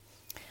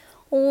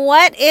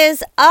What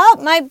is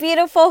up, my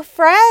beautiful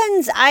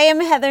friends? I am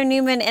Heather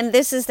Newman, and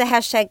this is the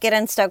hashtag Get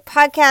Unstuck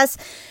podcast,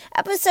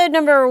 episode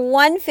number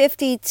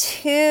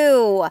 152.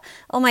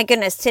 Oh my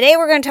goodness. Today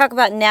we're going to talk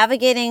about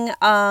navigating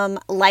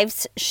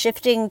life's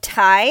shifting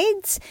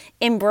tides,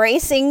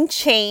 embracing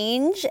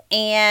change,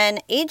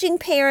 and aging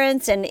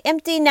parents, and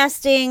empty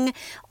nesting,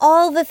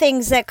 all the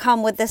things that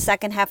come with the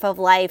second half of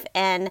life.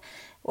 And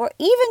we're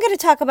even going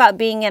to talk about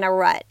being in a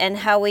rut and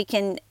how we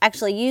can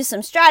actually use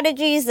some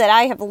strategies that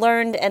I have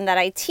learned and that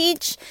I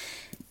teach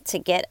to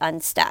get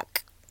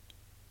unstuck.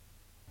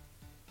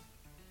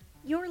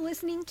 You're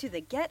listening to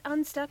the Get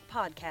Unstuck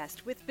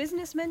podcast with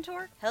business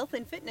mentor, health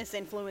and fitness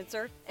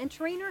influencer, and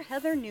trainer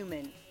Heather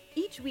Newman.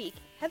 Each week,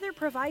 Heather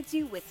provides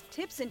you with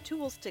tips and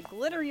tools to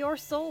glitter your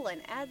soul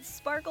and add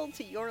sparkle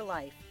to your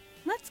life.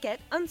 Let's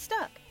get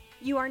unstuck.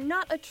 You are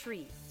not a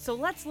tree, so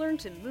let's learn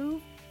to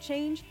move,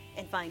 change,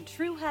 and find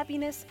true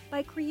happiness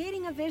by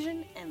creating a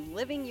vision and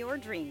living your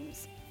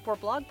dreams. For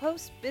blog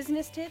posts,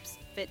 business tips,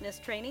 fitness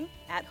training,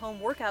 at-home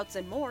workouts,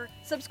 and more,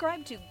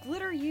 subscribe to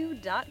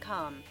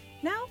glitteru.com.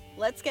 Now,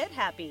 let's get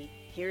happy.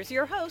 Here's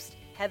your host,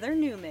 Heather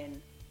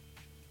Newman.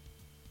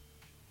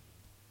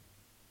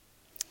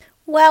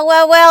 Well,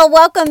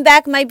 welcome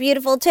back, my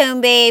beautiful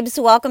tone babes.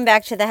 Welcome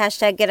back to the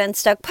hashtag Get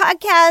Unstuck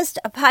podcast,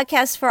 a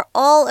podcast for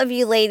all of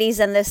you ladies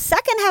in the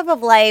second half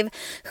of life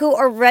who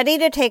are ready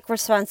to take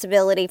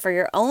responsibility for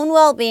your own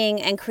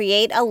well-being and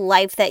create a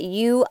life that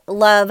you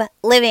love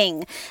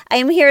living. I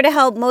am here to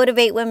help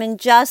motivate women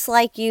just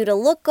like you to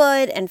look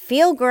good and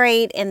feel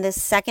great in the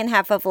second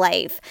half of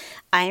life.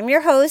 I am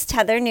your host,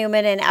 Heather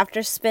Newman, and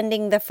after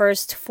spending the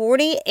first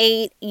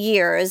 48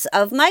 years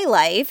of my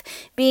life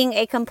being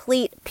a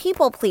complete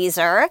people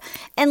pleaser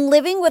and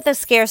living with a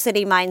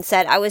scarcity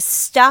mindset, I was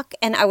stuck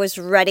and I was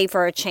ready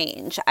for a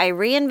change. I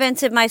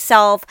reinvented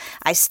myself,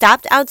 I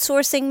stopped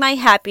outsourcing my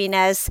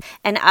happiness,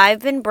 and I've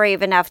been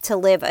brave enough to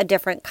live a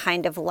different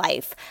kind of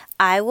life.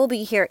 I will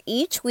be here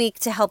each week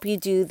to help you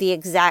do the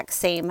exact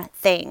same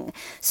thing.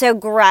 So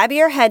grab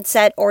your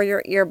headset or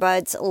your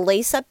earbuds,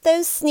 lace up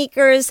those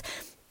sneakers,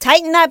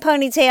 tighten that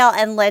ponytail,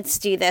 and let's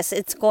do this.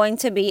 It's going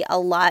to be a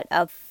lot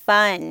of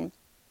fun.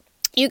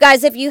 You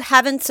guys, if you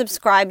haven't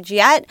subscribed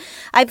yet,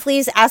 I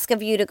please ask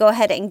of you to go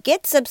ahead and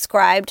get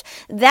subscribed.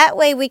 That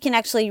way we can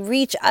actually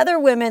reach other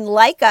women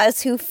like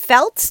us who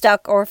felt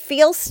stuck or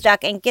feel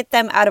stuck and get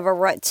them out of a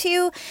rut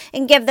too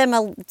and give them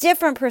a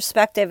different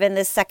perspective in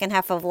this second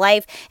half of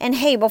life. And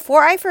hey,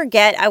 before I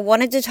forget, I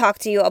wanted to talk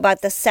to you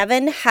about the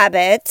 7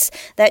 habits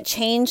that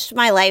changed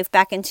my life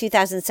back in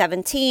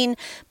 2017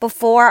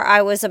 before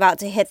I was about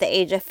to hit the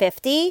age of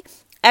 50.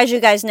 As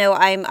you guys know,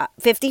 I'm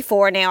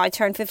 54 now. I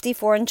turned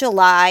 54 in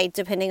July,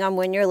 depending on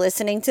when you're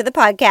listening to the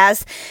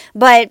podcast.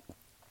 But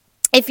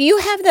if you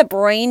have the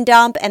Brain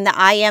Dump and the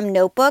I Am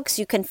notebooks,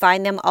 you can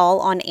find them all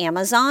on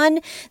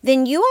Amazon,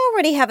 then you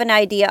already have an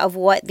idea of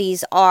what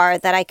these are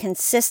that I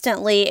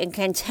consistently and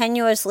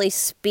continuously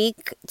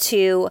speak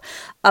to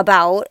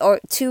about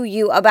or to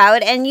you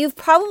about. And you've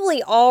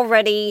probably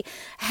already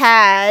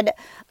had,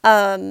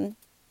 some...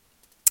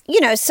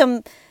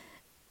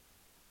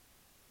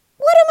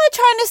 What am I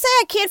trying to say?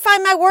 I can't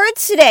find my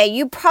words today.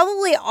 You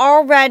probably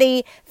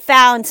already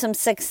found some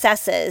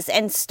successes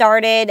and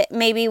started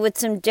maybe with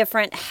some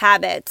different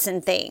habits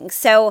and things.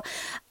 So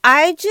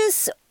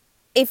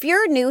if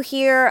you're new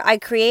here, I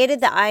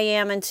created the I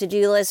Am and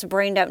To-Do List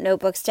Brain Dump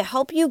notebooks to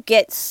help you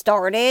get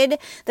started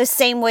the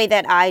same way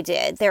that I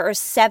did. There are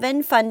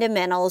 7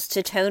 fundamentals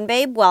to Tone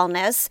Babe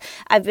Wellness.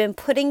 I've been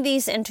putting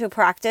these into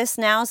practice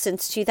now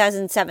since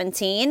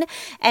 2017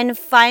 and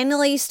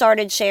finally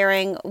started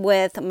sharing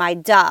with my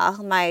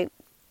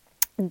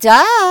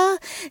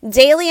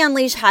Daily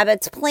Unleash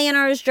Habits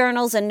planners,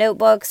 journals, and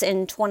notebooks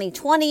in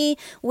 2020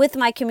 with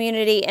my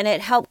community, and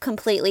it helped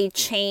completely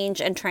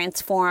change and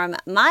transform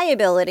my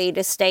ability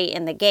to stay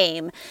in the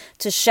game,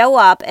 to show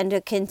up, and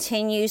to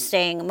continue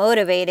staying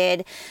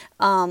motivated.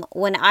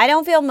 When I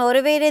don't feel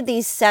motivated,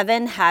 these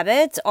 7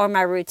 habits are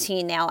my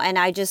routine now, and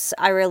I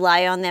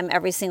rely on them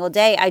every single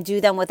day. I do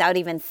them without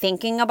even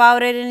thinking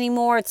about it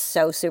anymore. It's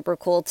so super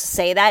cool to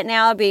say that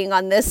now, being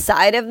on this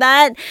side of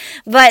that.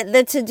 But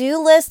the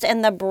to-do list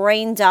and the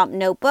Brain Dump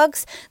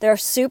notebooks, they're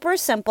super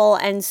simple,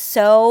 and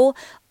so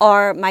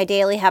are my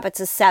daily habits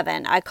of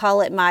 7. I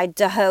call it my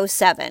DHO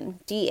 7,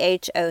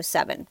 DHO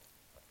 7.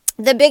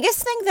 The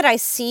biggest thing that I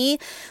see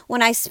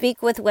when I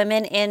speak with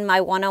women in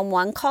my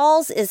one-on-one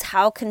calls is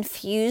how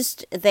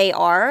confused they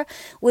are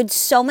with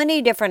so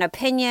many different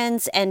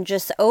opinions and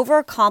just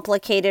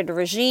overcomplicated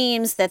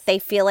regimes that they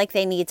feel like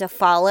they need to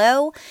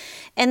follow.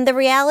 And the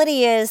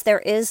reality is there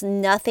is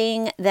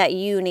nothing that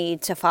you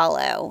need to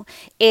follow.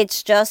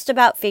 It's just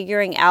about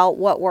figuring out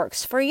what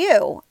works for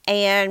you.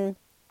 And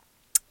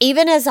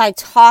even as I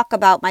talk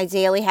about my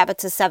daily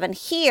habits of 7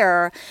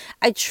 here,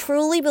 I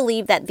truly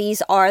believe that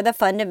these are the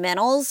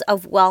fundamentals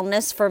of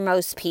wellness for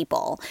most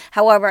people.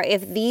 However,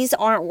 if these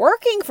aren't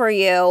working for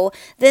you,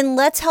 then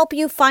let's help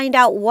you find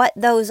out what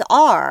those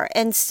are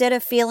instead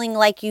of feeling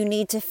like you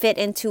need to fit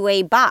into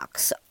a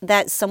box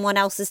that someone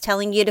else is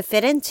telling you to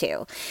fit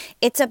into.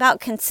 It's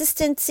about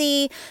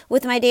consistency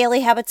with my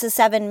daily habits of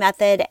 7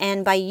 method,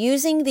 and by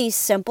using these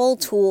simple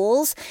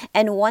tools,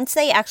 and once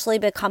they actually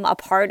become a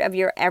part of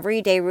your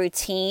everyday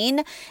routine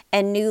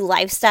and new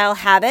lifestyle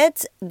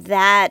habits,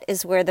 that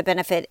is where the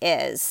benefit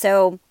is.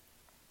 So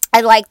I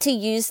like to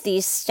use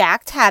these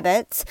stacked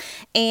habits,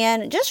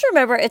 and just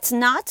remember, it's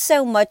not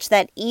so much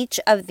that each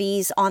of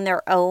these on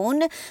their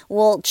own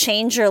will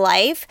change your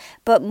life,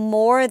 but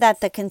more that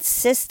the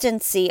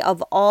consistency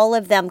of all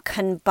of them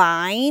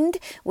combined,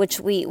 which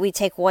we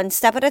take one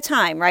step at a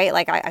time, right?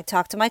 Like I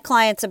talk to my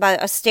clients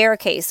about a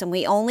staircase, and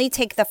we only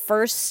take the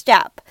first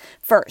step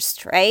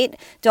first, right?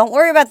 Don't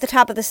worry about the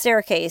top of the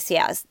staircase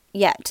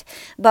yet,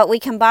 but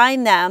we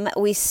combine them,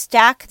 we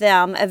stack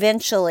them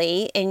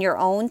eventually in your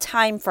own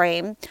time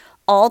frame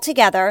all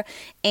together,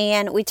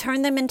 and we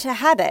turn them into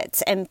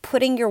habits and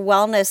putting your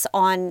wellness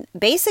on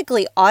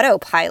basically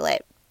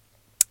autopilot.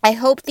 I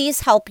hope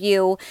these help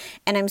you,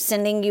 and I'm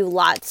sending you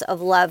lots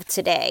of love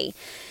today.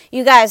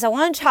 You guys, I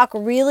want to talk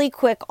really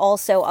quick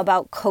also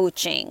about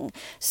coaching.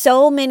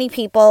 So many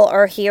people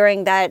are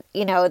hearing that,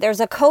 there's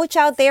a coach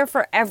out there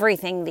for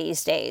everything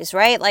these days,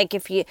 right? Like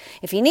if you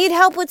need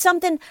help with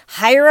something,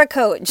 hire a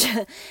coach.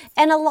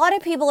 And a lot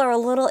of people are a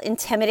little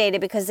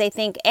intimidated because they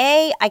think,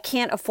 I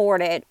can't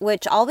afford it,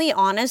 which I'll be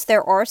honest,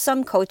 there are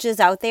some coaches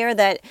out there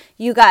that,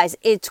 you guys,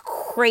 it's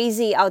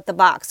crazy out the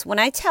box. When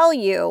I tell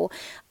you,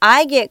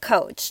 I get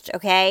coached,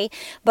 okay?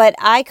 But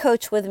I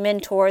coach with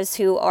mentors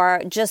who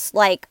are just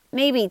like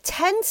maybe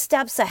 10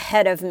 steps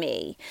ahead of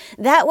me.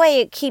 That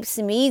way it keeps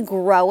me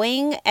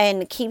growing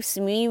and keeps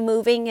me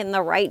moving in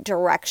the right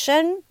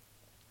direction.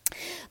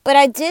 But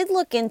I did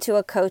look into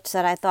a coach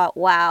that I thought,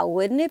 wow,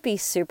 wouldn't it be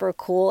super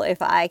cool if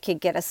I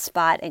could get a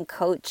spot and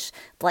coach,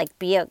 like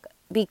be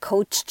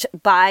coached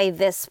by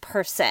this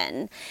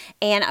person.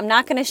 And I'm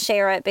not going to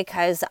share it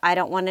because I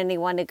don't want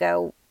anyone to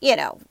go,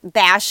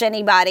 bash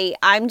anybody.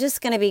 I'm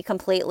just going to be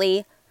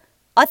completely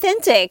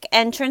authentic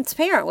and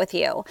transparent with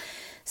you.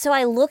 So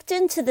I looked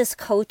into this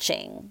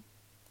coaching,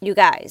 you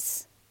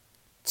guys,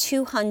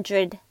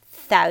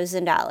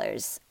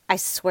 $200,000. I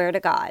swear to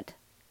God.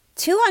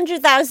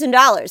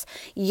 $200,000.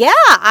 Yeah,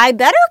 I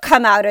better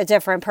come out a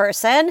different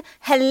person.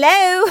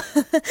 Hello.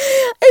 Is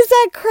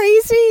that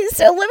crazy?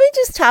 So let me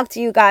just talk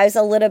to you guys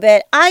a little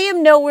bit. I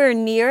am nowhere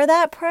near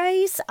that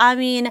price. I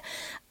mean,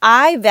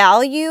 I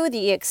value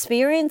the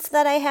experience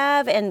that I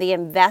have and the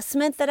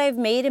investment that I've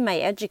made in my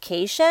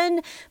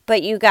education.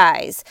 But you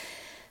guys,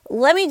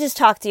 let me just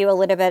talk to you a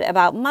little bit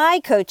about my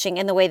coaching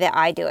and the way that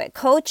I do it.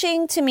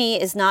 Coaching to me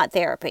is not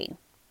therapy.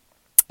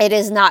 It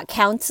is not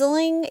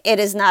counseling. It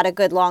is not a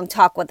good long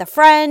talk with a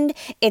friend.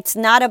 It's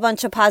not a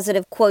bunch of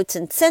positive quotes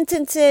and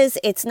sentences.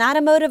 It's not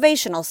a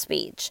motivational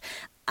speech.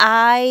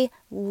 I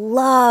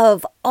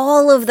love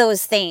all of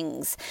those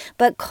things,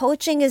 but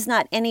coaching is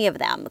not any of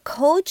them.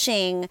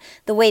 Coaching,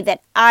 the way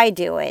that I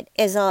do it,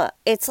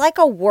 it's like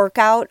a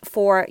workout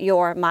for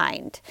your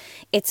mind.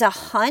 It's a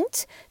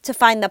hunt to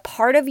find the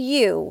part of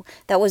you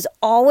that was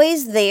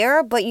always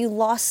there, but you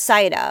lost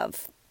sight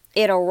of.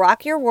 It'll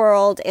rock your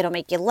world. It'll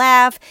make you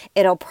laugh.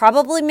 It'll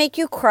probably make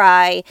you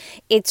cry.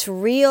 It's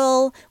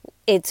real.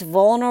 It's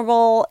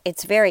vulnerable.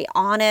 It's very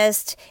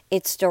honest.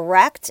 It's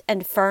direct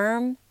and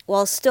firm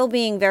while still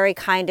being very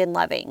kind and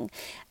loving.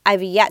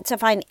 I've yet to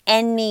find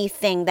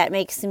anything that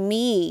makes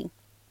me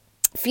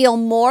feel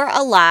more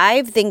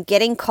alive than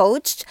getting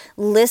coached,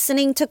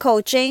 listening to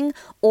coaching,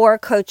 or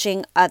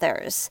coaching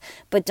others.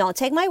 But don't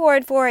take my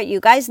word for it. You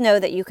guys know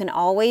that you can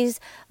always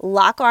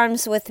lock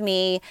arms with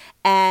me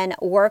and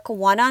work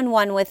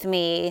one-on-one with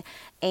me.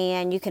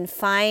 And you can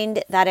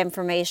find that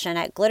information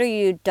at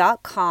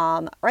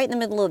glitteru.com. Right in the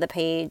middle of the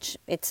page,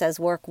 it says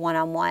work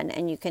one-on-one,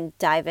 and you can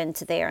dive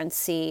into there and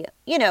see,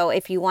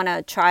 if you want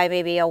to try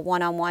maybe a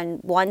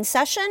one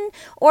session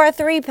or a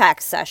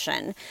 3-pack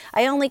session.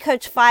 I only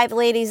coach 5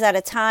 ladies at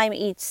a time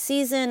each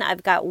season.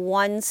 I've got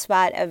one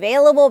spot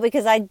available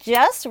because I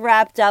just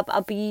wrapped up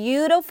a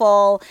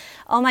beautiful,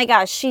 oh my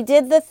gosh, she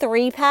did the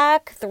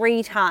 3-pack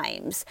 3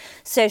 times.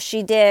 So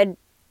she did,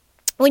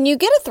 when you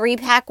get a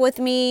 3-pack with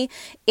me,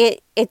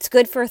 it's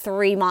good for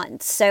 3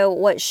 months. So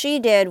what she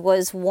did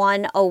was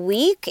 1 a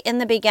week in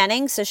the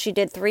beginning. So she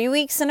did 3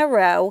 weeks in a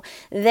row.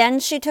 Then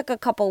she took a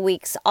couple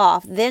weeks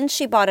off. Then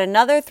she bought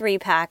another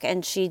 3-pack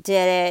and she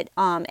did it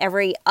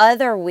every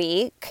other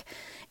week.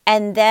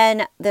 And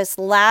then this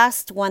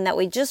last one that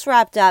we just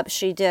wrapped up,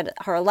 she did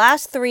her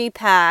last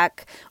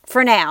 3-pack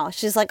for now.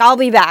 She's like, I'll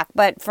be back.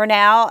 But for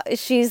now,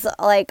 she's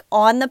like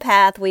on the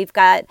path. We've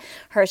got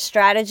her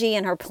strategy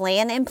and her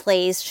plan in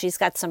place. She's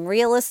got some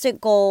realistic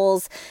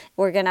goals.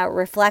 We're going to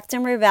reflect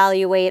and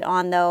reevaluate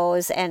on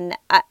those. And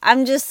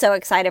I'm just so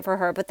excited for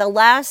her. But the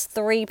last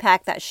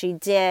 3-pack that she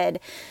did,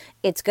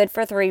 it's good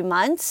for 3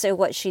 months. So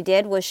what she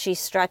did was she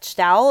stretched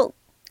out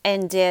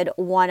and did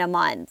one a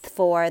month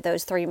for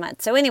those 3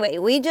 months. So anyway,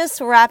 we just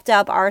wrapped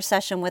up our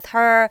session with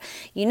her.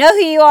 You know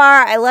who you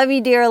are. I love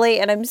you dearly.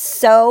 And I'm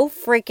so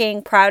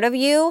freaking proud of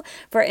you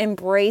for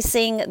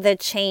embracing the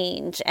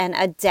change and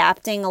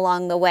adapting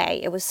along the way.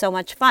 It was so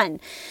much fun.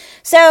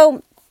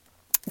 So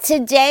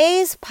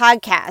today's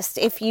podcast,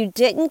 if you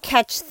didn't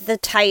catch the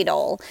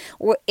title,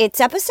 it's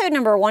episode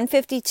number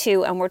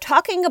 152, and we're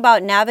talking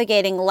about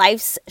navigating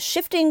life's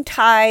shifting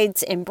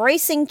tides,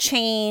 embracing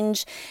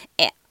change,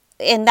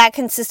 and that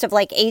consists of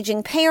like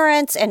aging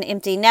parents and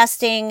empty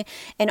nesting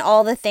and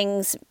all the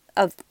things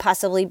of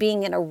possibly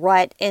being in a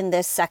rut in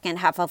this second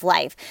half of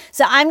life.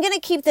 So I'm going to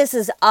keep this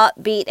as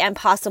upbeat and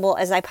possible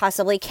as I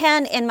possibly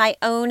can in my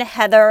own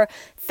Heather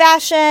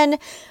fashion.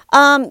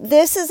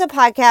 This is a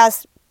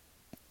podcast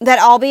that,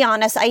 I'll be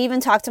honest, I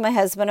even talked to my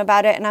husband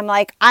about it, and I'm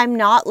like, I'm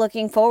not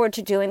looking forward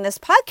to doing this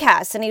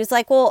podcast. And he was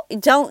like, well,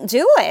 don't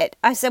do it.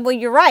 I said, well,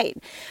 you're right.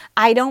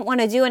 I don't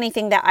want to do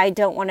anything that I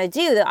don't want to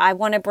do. I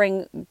want to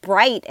bring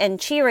bright and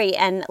cheery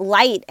and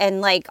light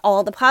and like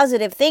all the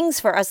positive things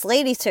for us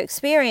ladies to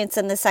experience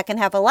in the second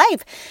half of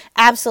life.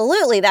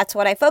 Absolutely. That's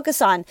what I focus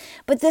on.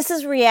 But this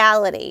is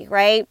reality,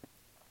 right?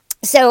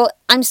 So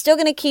I'm still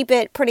going to keep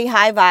it pretty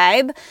high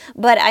vibe,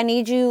 but I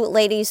need you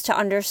ladies to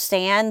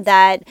understand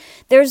that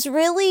there's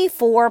really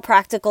 4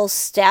 practical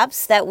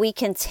steps that we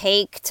can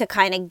take to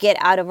kind of get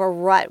out of a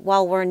rut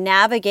while we're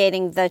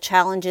navigating the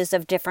challenges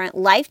of different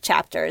life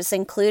chapters,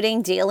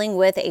 including dealing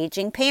with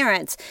aging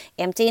parents,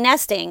 empty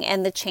nesting,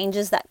 and the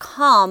changes that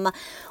come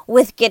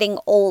with getting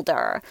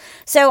older.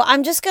 So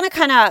I'm just going to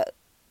kind of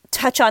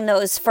touch on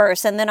those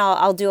first, and then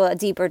I'll do a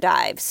deeper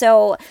dive.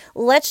 So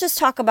let's just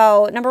talk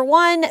about number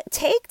 1,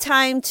 take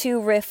time to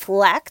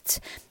reflect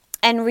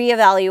and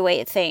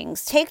reevaluate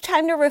things. Take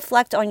time to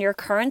reflect on your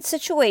current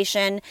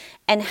situation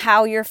and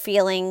how you're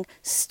feeling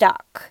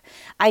stuck.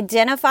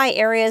 Identify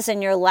areas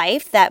in your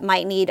life that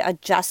might need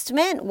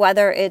adjustment,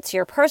 whether it's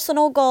your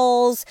personal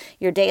goals,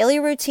 your daily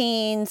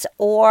routines,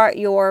 or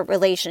your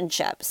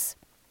relationships.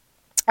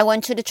 I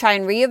want you to try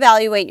and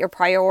reevaluate your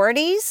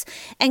priorities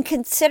and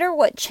consider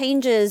what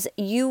changes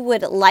you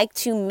would like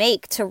to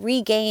make to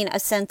regain a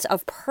sense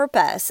of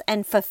purpose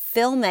and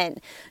fulfillment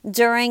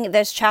during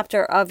this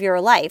chapter of your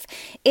life.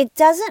 It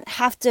doesn't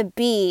have to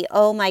be,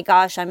 oh my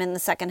gosh, I'm in the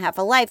second half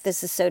of life.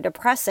 This is so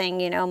depressing.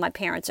 You know, my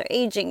parents are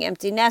aging,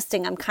 empty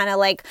nesting. I'm kind of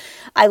like,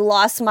 I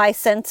lost my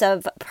sense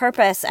of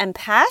purpose and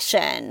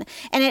passion.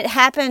 And it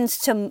happens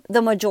to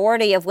the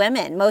majority of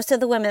women. Most of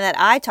the women that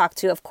I talk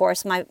to, of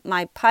course, my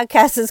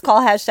podcast is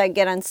called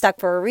Get Unstuck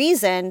for a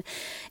reason.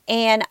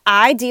 And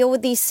I deal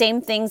with these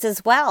same things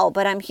as well,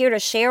 but I'm here to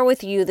share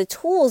with you the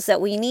tools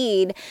that we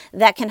need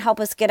that can help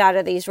us get out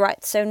of these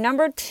ruts. So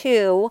number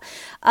 2,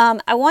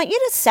 I want you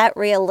to set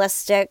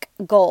realistic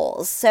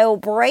goals. So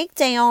break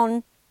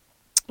down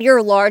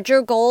your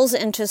larger goals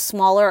into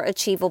smaller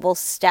achievable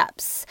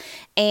steps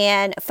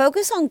and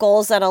focus on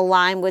goals that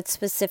align with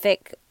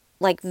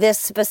this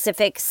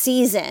specific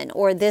season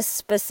or this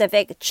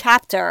specific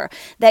chapter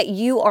that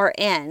you are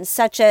in,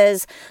 such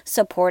as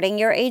supporting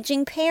your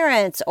aging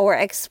parents or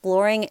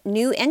exploring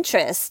new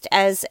interests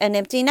as an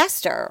empty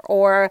nester.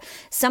 Or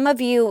some of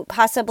you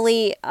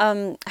possibly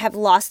have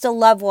lost a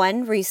loved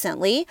one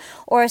recently,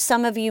 or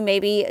some of you may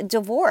be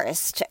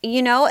divorced.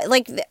 You know,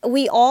 like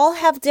we all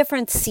have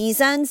different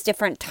seasons,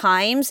 different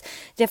times,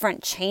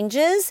 different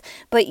changes,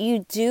 but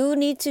you do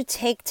need to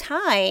take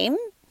time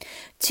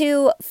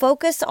to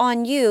focus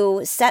on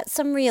you, set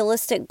some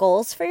realistic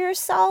goals for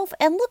yourself,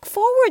 and look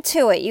forward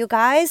to it, you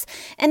guys.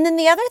 And then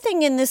the other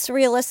thing in this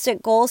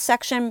realistic goals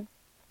section,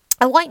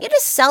 I want you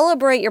to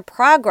celebrate your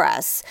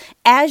progress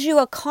as you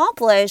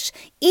accomplish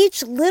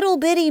each little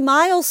bitty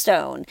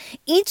milestone,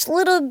 each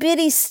little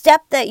bitty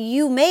step that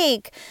you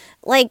make,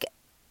 like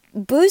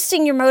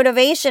boosting your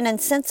motivation and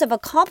sense of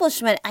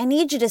accomplishment. I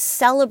need you to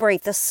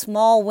celebrate the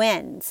small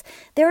wins.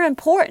 They're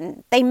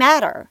important. They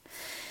matter.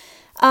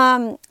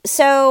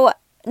 So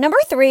number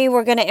 3,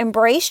 we're going to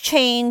embrace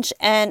change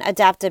and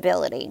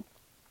adaptability.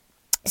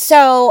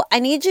 So I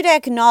need you to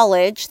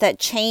acknowledge that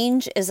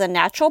change is a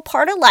natural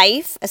part of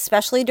life,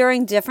 especially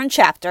during different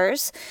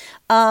chapters.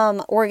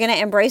 We're going to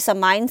embrace a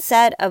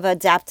mindset of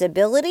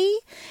adaptability,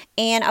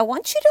 and I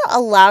want you to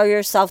allow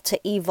yourself to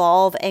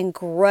evolve and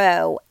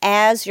grow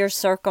as your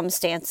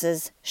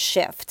circumstances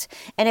shift.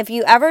 And if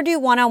you ever do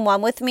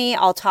one-on-one with me,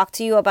 I'll talk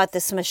to you about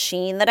this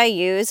machine that I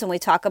use, and we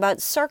talk about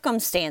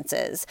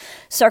circumstances.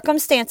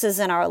 Circumstances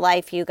in our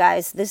life, you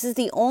guys, this is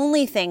the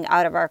only thing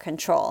out of our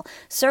control.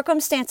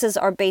 Circumstances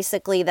are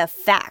basically the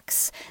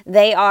facts.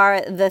 They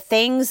are the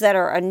things that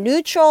are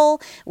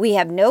neutral, we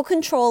have no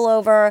control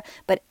over,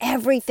 but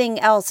everything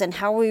else and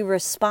how we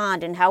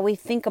respond and how we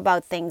think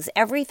about things,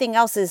 everything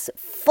else is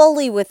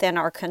fully within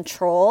our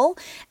control,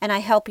 and I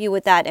help you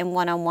with that in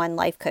one-on-one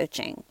life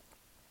coaching.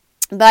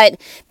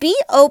 But be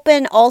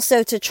open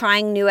also to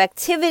trying new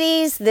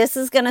activities. This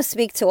is going to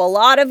speak to a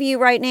lot of you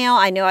right now.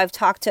 I know I've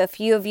talked to a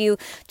few of you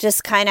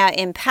just kind of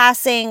in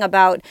passing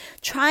about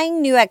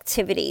trying new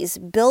activities,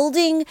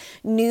 building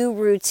new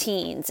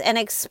routines, and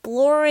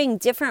exploring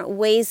different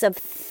ways of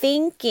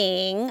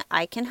thinking.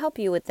 I can help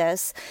you with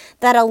this,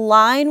 that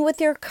align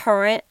with your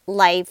current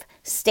life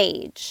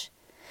stage.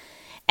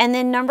 And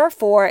then number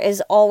 4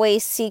 is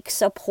always seek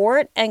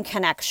support and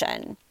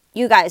connection.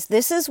 You guys,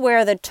 this is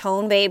where the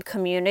Tone Babe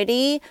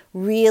community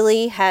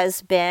really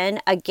has been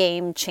a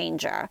game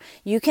changer.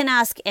 You can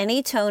ask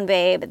any Tone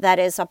Babe that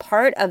is a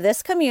part of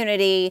this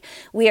community.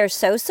 We are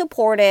so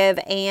supportive,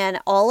 and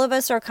all of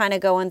us are kind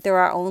of going through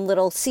our own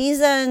little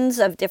seasons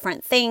of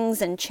different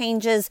things and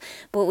changes,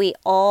 but we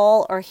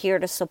all are here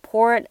to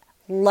support,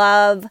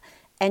 love,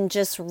 and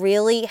just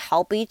really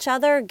help each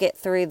other get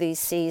through these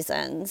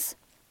seasons.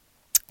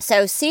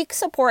 So seek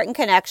support and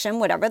connection,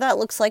 whatever that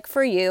looks like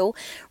for you.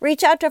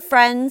 Reach out to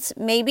friends,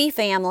 maybe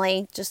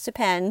family, just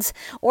depends,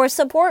 or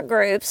support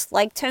groups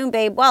like Tone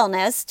Babe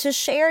Wellness to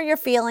share your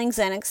feelings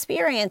and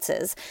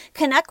experiences.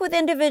 Connect with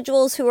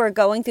individuals who are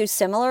going through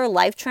similar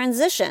life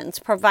transitions,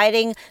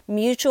 providing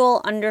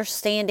mutual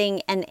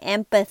understanding and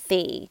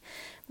empathy.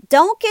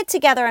 Don't get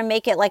together and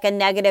make it like a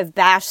negative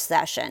bash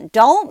session.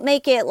 Don't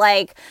make it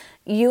like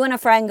you and a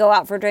friend go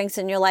out for drinks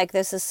and you're like,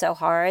 this is so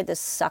hard. This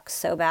sucks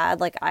so bad.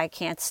 Like, I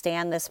can't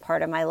stand this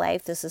part of my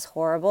life. This is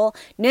horrible.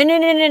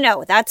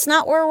 No. That's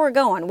not where we're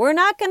going. We're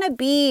not going to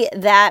be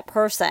that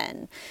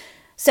person.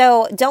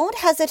 So don't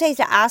hesitate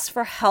to ask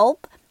for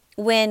help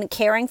when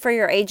caring for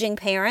your aging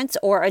parents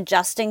or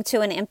adjusting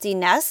to an empty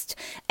nest.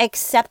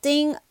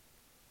 Accepting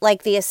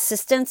like the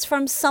assistance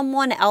from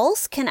someone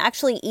else can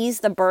actually ease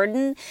the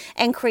burden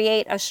and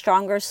create a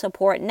stronger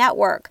support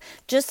network.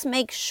 Just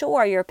make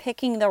sure you're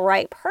picking the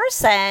right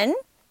person,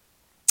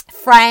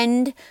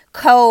 friend,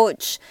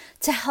 coach,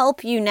 to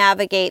help you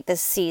navigate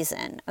this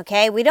season,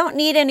 okay? We don't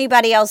need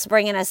anybody else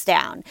bringing us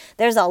down.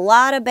 There's a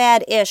lot of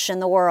bad ish in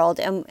the world,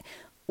 and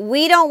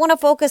we don't want to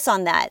focus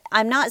on that.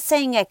 I'm not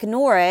saying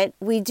ignore it.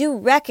 We do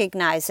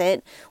recognize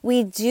it.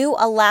 We do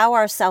allow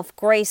ourselves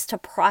grace to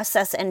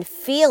process and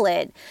feel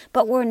it,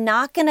 but we're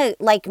not going to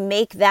like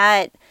make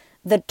that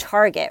the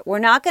target. We're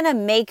not going to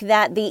make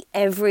that the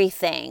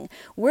everything.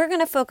 We're going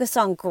to focus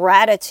on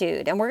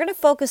gratitude, and we're going to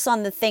focus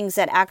on the things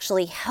that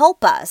actually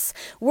help us.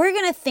 We're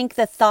going to think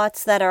the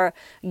thoughts that are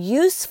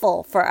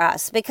useful for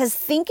us, because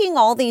thinking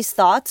all these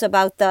thoughts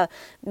about the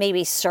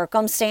maybe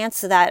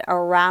circumstance that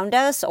are around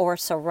us or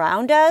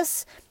surround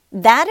us,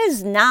 that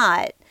is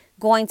not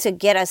going to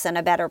get us in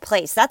a better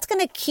place. That's going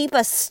to keep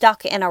us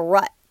stuck in a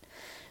rut.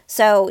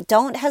 So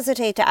don't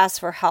hesitate to ask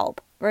for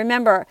help.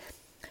 Remember,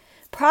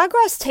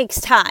 progress takes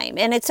time,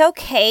 and it's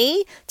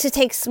okay to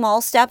take small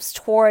steps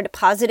toward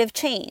positive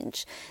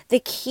change.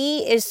 The key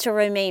is to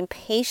remain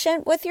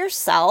patient with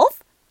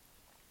yourself,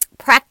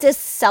 practice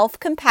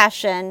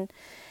self-compassion,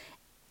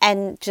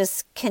 and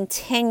just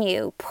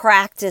continue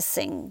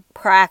practicing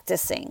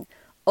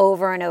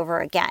over and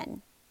over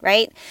again.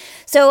 Right?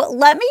 So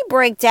let me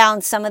break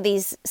down some of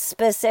these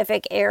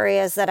specific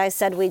areas that I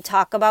said we'd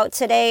talk about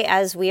today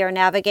as we are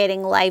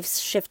navigating life's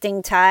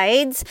shifting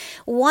tides.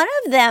 One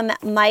of them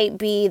might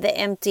be the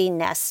empty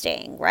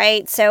nesting,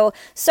 right? So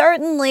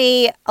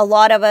certainly a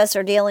lot of us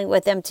are dealing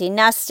with empty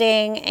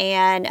nesting,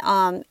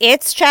 and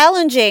it's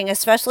challenging,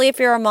 especially if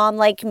you're a mom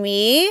like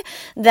me,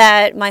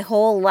 that my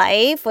whole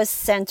life was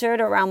centered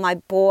around my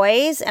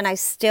boys, and I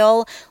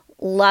still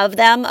love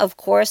them, of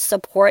course,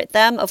 support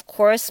them, of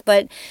course,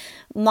 but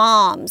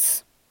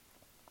moms,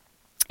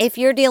 if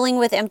you're dealing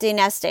with empty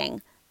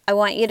nesting, I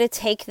want you to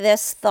take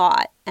this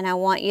thought and I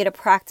want you to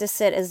practice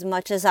it as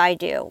much as I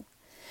do.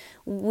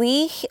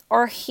 We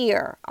are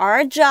here.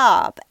 Our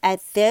job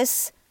at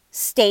this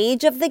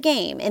stage of the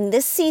game, in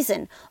this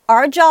season,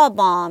 our job,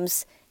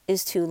 moms,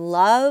 is to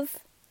love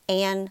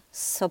and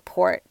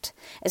support.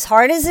 As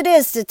hard as it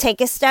is to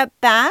take a step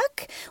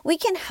back, we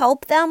can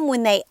help them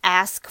when they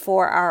ask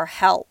for our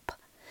help.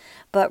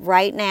 But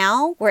right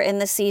now, we're in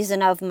the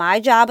season of my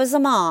job as a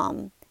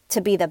mom,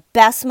 to be the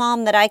best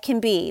mom that I can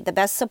be, the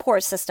best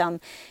support system,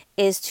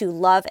 is to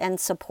love and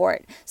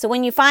support. So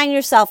when you find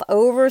yourself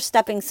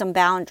overstepping some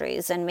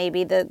boundaries, and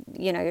maybe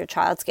your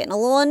child's getting a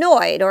little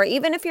annoyed, or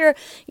even if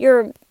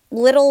your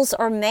littles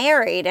are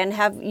married and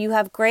you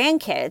have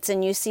grandkids,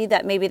 and you see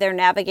that maybe they're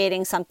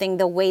navigating something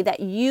the way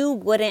that you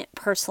wouldn't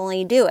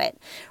personally do it,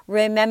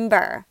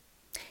 remember,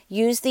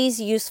 use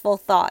these useful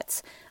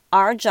thoughts.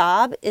 Our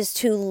job is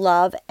to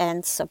love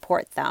and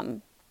support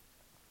them.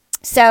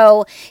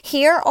 So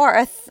here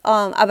are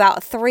I'm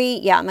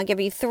going to give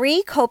you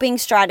 3 coping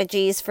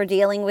strategies for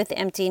dealing with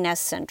empty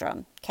nest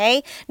syndrome.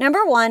 Okay,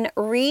 number 1,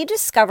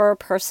 rediscover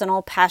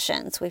personal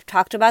passions. We've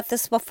talked about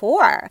this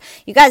before.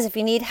 You guys, if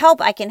you need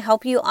help, I can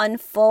help you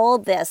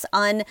unfold this,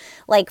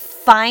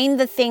 find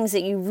the things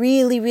that you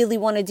really, really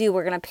want to do.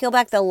 We're going to peel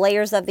back the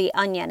layers of the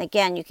onion.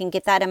 Again, you can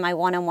get that in my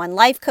one-on-one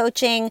life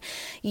coaching.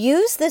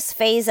 Use this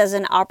phase as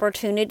an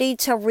opportunity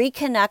to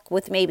reconnect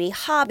with maybe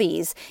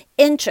hobbies,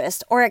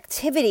 interests, or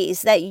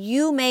activities that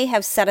you may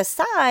have set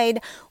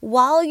aside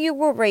while you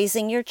were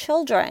raising your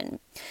children.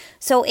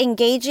 So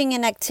engaging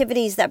in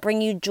activities that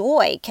bring you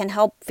joy can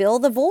help fill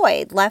the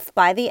void left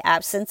by the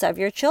absence of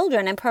your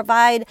children and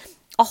provide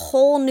a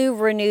whole new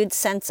renewed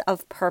sense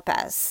of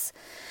purpose.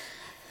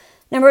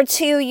 Number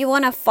 2, you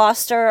want to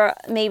foster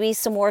maybe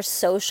some more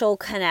social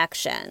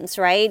connections,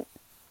 right?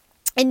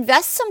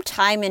 Invest some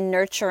time in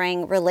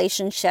nurturing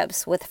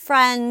relationships with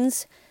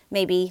friends,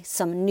 maybe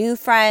some new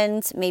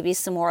friends, maybe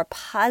some more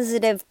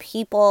positive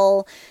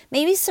people,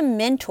 maybe some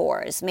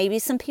mentors, maybe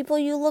some people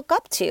you look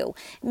up to,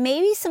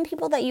 maybe some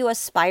people that you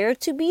aspire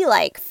to be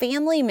like,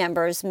 family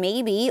members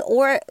maybe,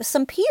 or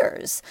some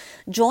peers.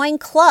 Join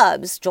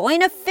clubs,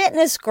 join a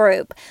fitness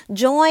group,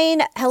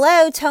 join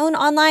Tone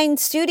Online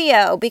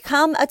Studio,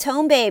 become a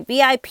Tone Babe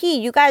VIP.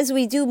 You guys,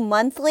 we do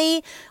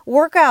monthly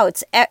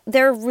workouts.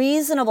 They're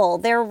reasonable,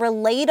 they're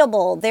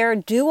relatable, they're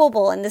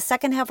doable in the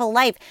second half of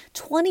life.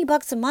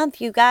 $20 a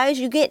month, you guys.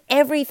 You get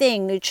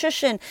everything,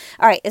 nutrition.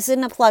 All right, this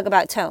isn't a plug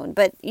about Tone,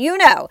 but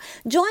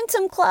join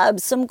some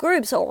clubs, some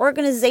groups or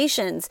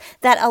organizations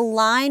that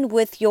align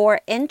with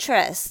your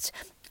interests,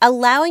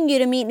 allowing you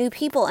to meet new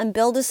people and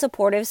build a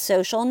supportive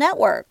social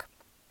network.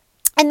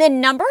 And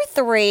then number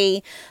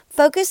 3,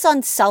 focus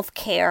on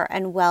self-care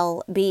and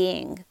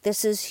well-being.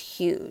 This is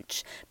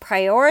huge.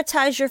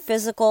 Prioritize your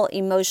physical,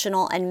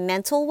 emotional, and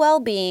mental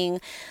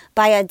well-being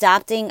by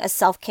adopting a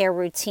self-care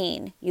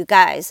routine. You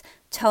guys,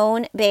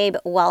 Tone Babe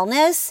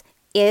Wellness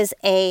is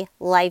a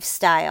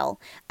lifestyle.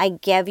 I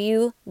give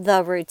you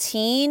the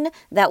routine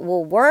that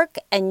will work,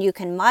 and you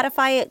can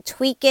modify it,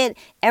 tweak it.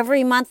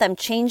 Every month I'm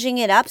changing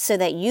it up so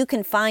that you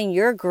can find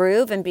your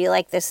groove and be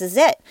like, this is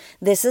it.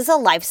 This is a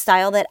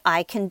lifestyle that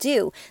I can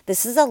do.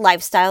 This is a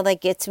lifestyle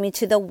that gets me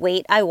to the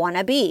weight I want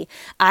to be.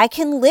 I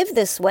can live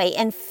this way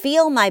and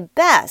feel my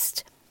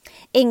best.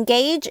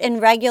 Engage in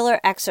regular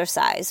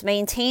exercise,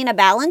 maintain a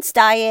balanced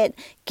diet,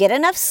 get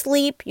enough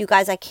sleep. You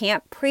guys, I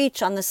can't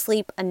preach on the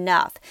sleep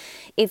enough.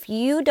 If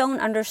you don't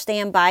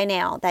understand by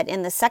now that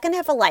in the second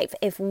half of life,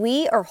 if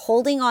we are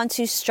holding on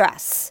to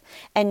stress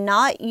and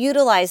not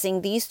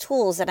utilizing these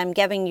tools that I'm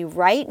giving you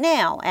right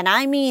now, and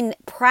I mean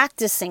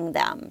practicing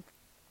them,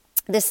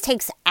 this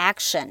takes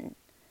action.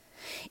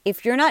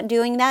 If you're not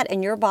doing that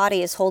and your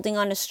body is holding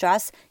on to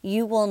stress,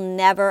 you will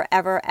never,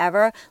 ever,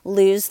 ever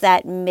lose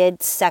that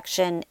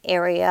midsection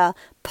area,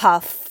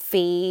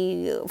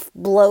 puffy,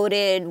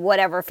 bloated,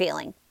 whatever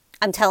feeling.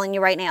 I'm telling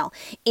you right now,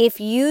 if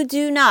you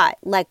do not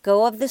let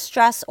go of the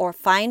stress or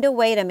find a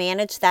way to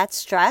manage that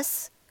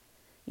stress,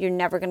 you're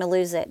never going to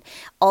lose it.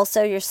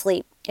 Also, your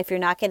sleep. If you're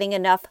not getting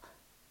enough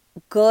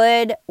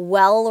good,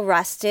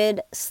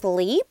 well-rested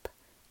sleep,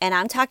 and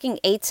I'm talking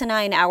 8 to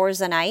 9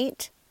 hours a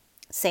night,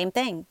 same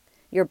thing.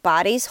 Your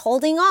body's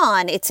holding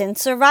on. It's in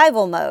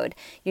survival mode.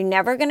 You're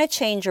never going to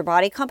change your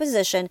body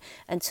composition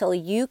until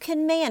you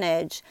can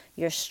manage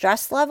your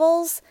stress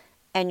levels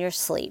and your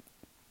sleep.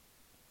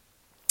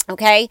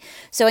 Okay,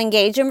 so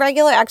engage in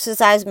regular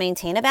exercise,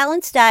 maintain a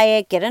balanced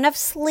diet, get enough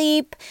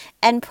sleep,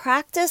 and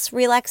practice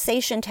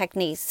relaxation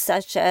techniques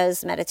such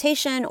as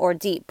meditation or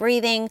deep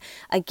breathing.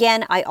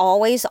 Again, I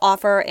always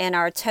offer in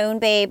our Tone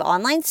Babe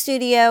Online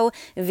Studio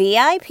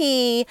VIP,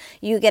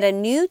 you get a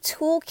new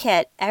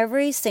toolkit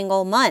every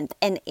single month.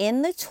 And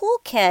in the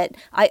toolkit,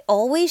 I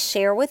always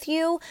share with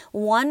you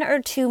 1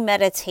 or 2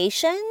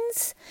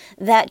 meditations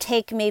that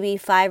take maybe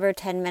 5 or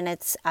 10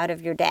 minutes out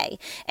of your day.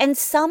 And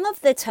some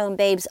of the Tone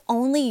Babes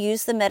only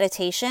use the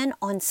meditation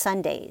on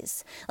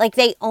Sundays. Like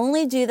they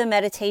only do the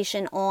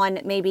meditation on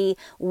maybe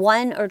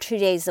 1 or 2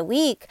 days a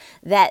week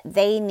that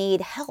they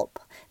need help.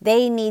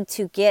 They need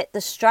to get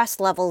the stress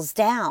levels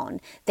down.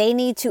 They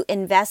need to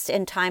invest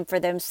in time for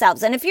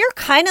themselves. And if you're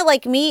kind of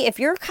like me, if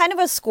you're kind of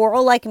a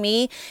squirrel like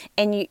me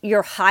and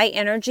you're high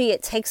energy,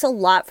 it takes a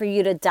lot for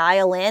you to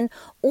dial in.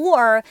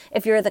 Or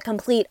if you're the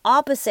complete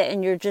opposite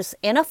and you're just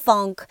in a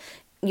funk,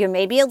 you're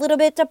maybe a little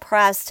bit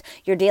depressed,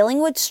 you're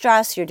dealing with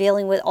stress, you're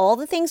dealing with all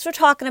the things we're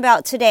talking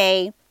about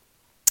today,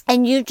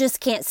 and you just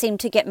can't seem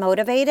to get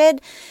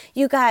motivated,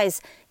 you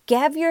guys,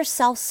 give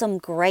yourself some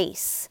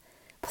grace.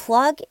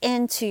 Plug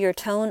into your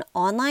Tone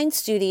Online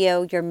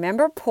Studio, your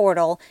member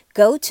portal,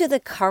 go to the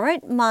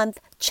current month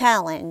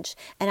challenge,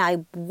 and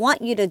I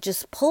want you to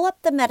just pull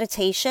up the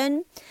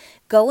meditation,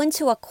 go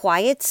into a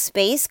quiet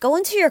space, go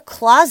into your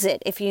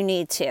closet if you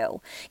need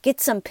to,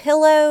 get some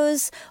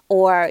pillows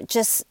or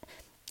just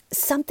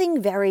something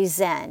very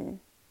zen,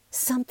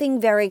 something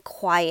very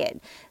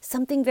quiet,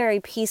 something very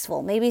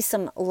peaceful, maybe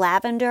some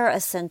lavender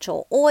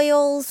essential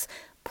oils.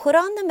 Put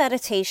on the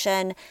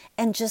meditation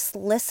and just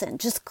listen.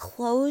 Just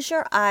close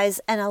your eyes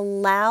and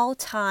allow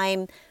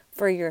time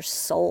for your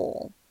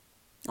soul.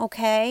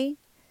 Okay?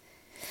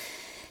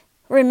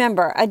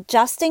 Remember,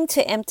 adjusting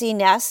to empty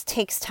nest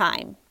takes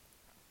time.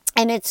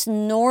 And it's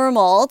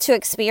normal to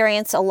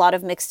experience a lot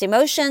of mixed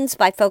emotions.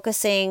 By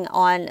focusing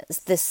on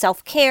the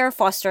self-care,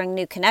 fostering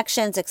new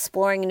connections,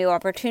 exploring new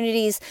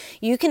opportunities.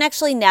 You can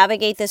actually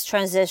navigate this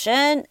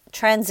transition.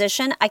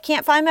 I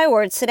can't find my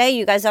words today.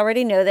 You guys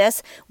already know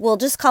this. We'll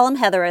just call them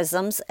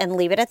Heatherisms and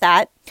leave it at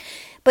that.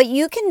 But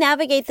you can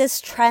navigate this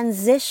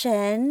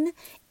transition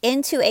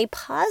into a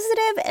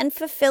positive and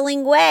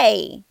fulfilling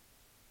way.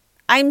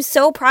 I'm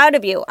so proud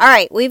of you. All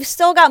right, we've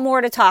still got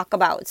more to talk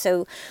about,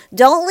 so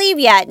don't leave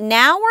yet.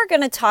 Now we're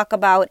going to talk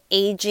about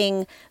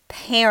aging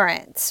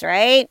parents,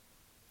 right?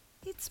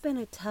 It's been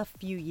a tough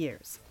few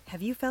years.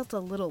 Have you felt a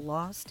little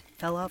lost,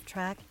 fell off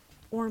track,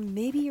 or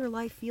maybe your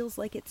life feels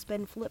like it's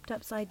been flipped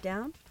upside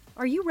down?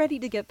 Are you ready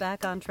to get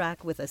back on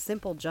track with a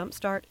simple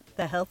jumpstart,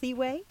 the healthy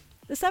way?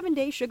 The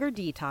 7-Day Sugar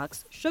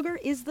Detox, Sugar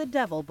is the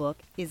Devil book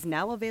is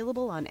now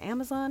available on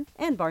Amazon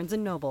and Barnes &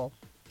 Noble.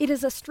 It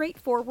is a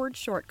straightforward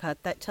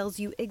shortcut that tells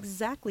you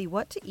exactly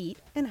what to eat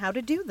and how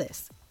to do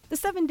this. The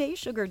 7-Day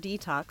Sugar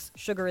Detox,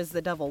 Sugar is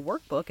the Devil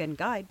workbook and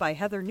guide by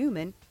Heather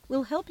Newman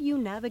will help you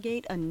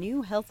navigate a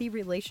new healthy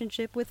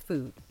relationship with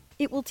food.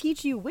 It will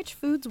teach you which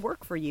foods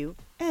work for you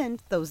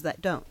and those that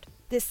don't.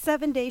 This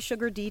 7-Day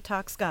Sugar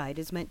Detox guide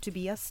is meant to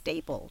be a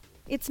staple.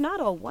 It's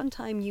not a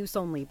one-time use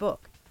only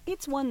book.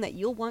 It's one that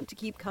you'll want to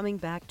keep coming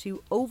back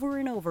to over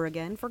and over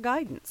again for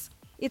guidance.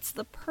 It's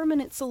the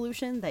permanent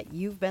solution that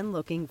you've been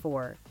looking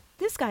for.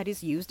 This guide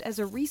is used as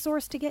a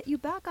resource to get you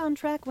back on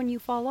track when you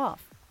fall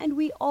off, and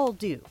we all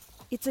do.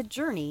 It's a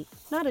journey,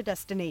 not a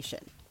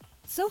destination.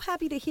 So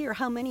happy to hear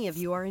how many of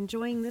you are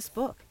enjoying this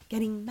book,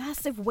 getting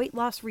massive weight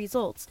loss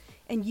results,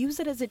 and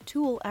use it as a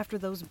tool after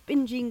those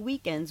binging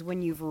weekends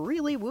when you've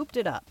really whooped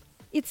it up.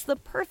 It's the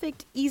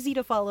perfect,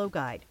 easy-to-follow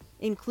guide,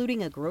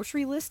 including a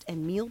grocery list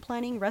and meal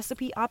planning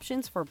recipe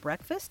options for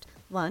breakfast,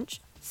 lunch,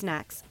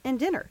 snacks, and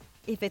dinner.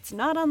 If it's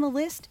not on the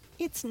list,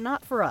 it's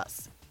not for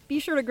us. Be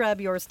sure to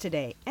grab yours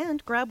today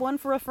and grab one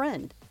for a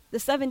friend. The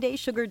 7-Day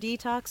Sugar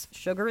Detox,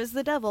 Sugar is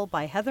the Devil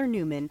by Heather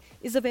Newman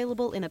is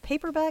available in a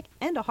paperback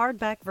and a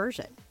hardback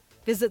version.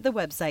 Visit the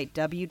website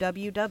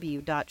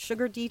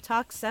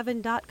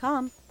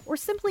www.sugardetox7.com or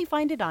simply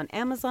find it on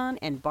Amazon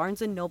and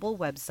Barnes & Noble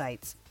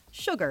websites.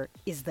 Sugar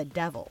is the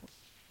Devil.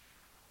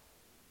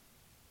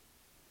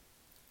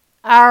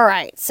 All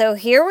right, so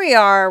here we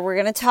are. We're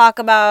going to talk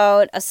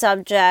about a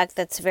subject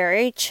that's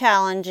very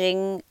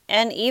challenging.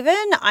 And even,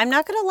 I'm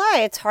not going to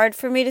lie, it's hard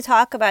for me to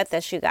talk about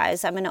this, you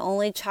guys. I'm an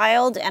only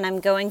child and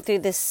I'm going through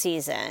this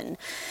season.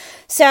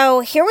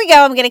 So here we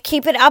go. I'm going to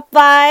keep it up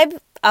vibe,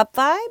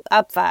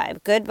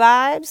 good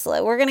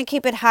vibes. We're going to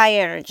keep it high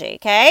energy,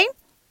 okay?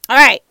 All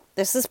right,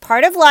 this is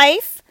part of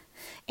life.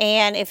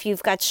 And if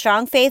you've got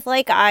strong faith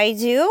like I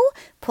do,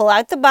 pull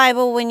out the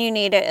Bible when you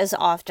need it as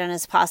often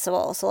as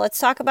possible. So let's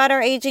talk about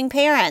our aging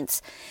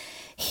parents.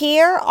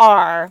 Here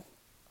are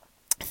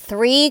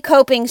 3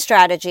 coping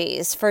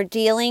strategies for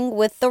dealing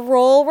with the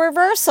role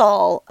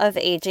reversal of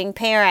aging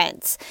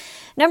parents.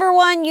 Number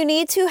 1, you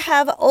need to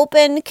have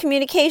open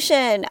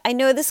communication. I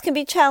know this can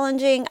be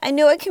challenging. I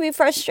know it can be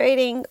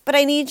frustrating, but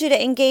I need you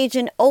to engage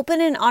in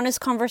open and honest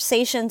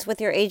conversations with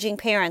your aging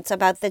parents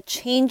about the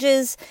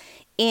changes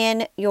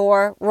in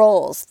your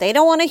roles. They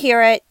don't want to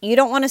hear it. You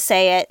don't want to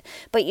say it,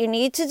 but you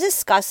need to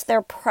discuss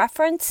their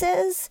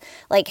preferences,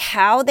 like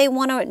how they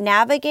want to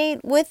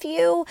navigate with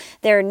you,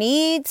 their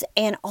needs,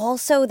 and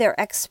also their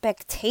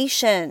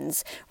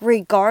expectations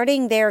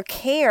regarding their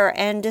care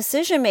and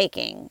decision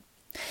making.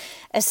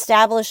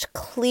 Establish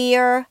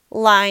clear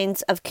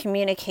lines of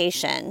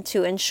communication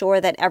to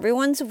ensure that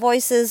everyone's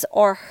voices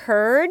are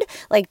heard.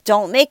 Like,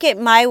 don't make it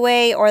my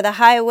way or the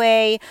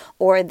highway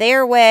or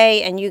their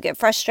way and you get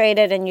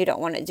frustrated and you don't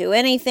want to do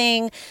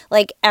anything.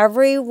 Like,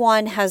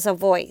 everyone has a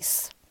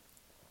voice.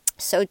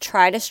 So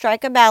try to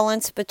strike a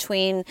balance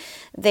between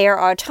their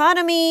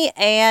autonomy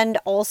and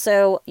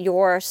also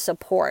your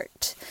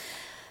support.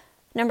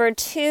 Number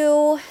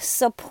 2,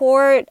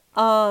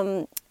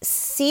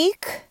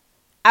 seek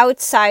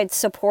outside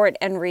support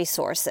and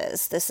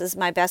resources. This is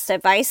my best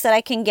advice that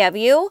I can give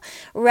you.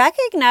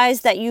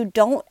 Recognize that you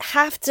don't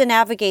have to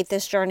navigate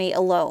this journey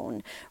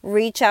alone.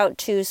 Reach out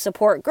to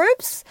support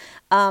groups,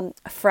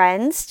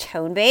 friends,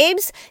 Tone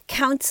Babes,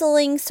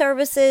 counseling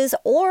services,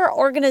 or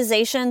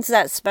organizations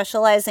that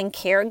specialize in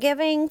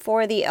caregiving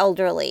for the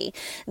elderly.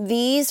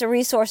 These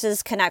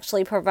resources can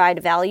actually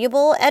provide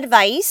valuable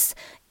advice,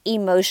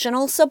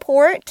 emotional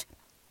support,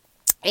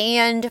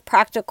 and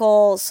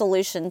practical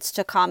solutions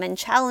to common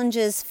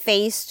challenges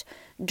faced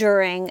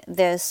during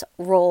this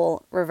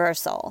role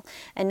reversal.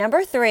 And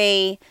number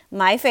 3,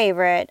 my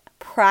favorite,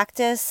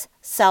 practice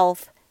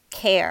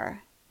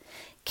self-care.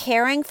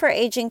 Caring for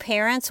aging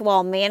parents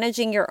while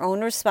managing your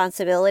own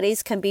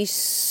responsibilities can be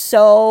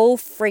so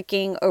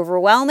freaking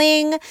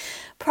overwhelming.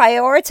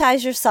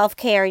 Prioritize your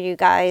self-care, you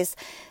guys,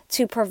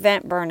 to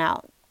prevent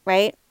burnout,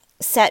 right?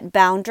 Set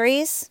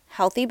boundaries,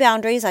 healthy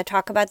boundaries. I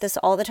talk about this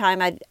all the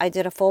time. I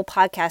did a full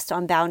podcast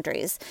on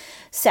boundaries.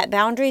 Set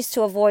boundaries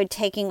to avoid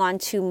taking on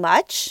too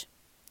much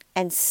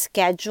and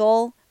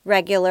schedule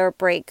regular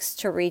breaks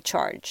to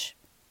recharge.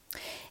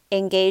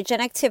 Engage in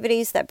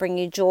activities that bring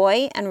you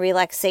joy and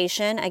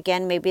relaxation.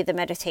 Again, maybe the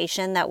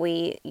meditation that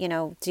we,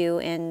 do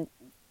in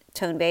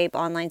Tone Babe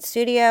Online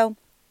Studio.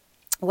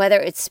 Whether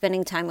it's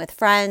spending time with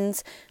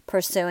friends,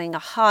 pursuing a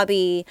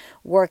hobby,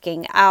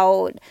 working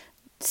out,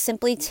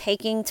 simply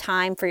taking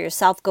time for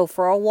yourself, go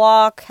for a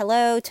walk.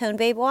 Hello, Tone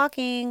Babe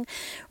walking.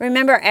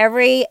 Remember,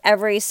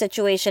 every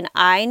situation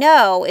I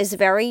know is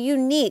very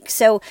unique.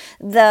 So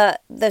the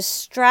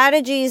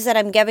strategies that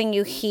I'm giving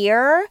you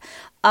here,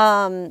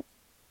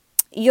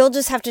 you'll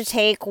just have to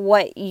take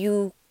what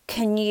you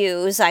can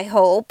use, I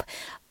hope.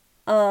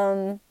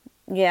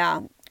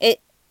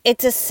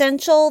 It's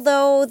essential,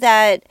 though,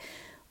 that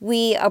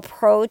we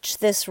approach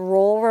this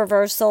role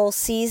reversal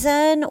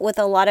season with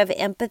a lot of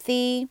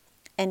empathy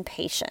and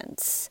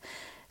patience.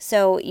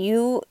 So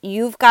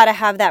you've got to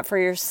have that for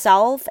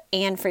yourself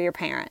and for your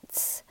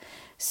parents.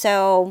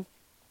 So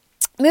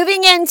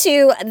moving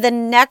into the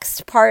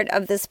next part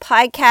of this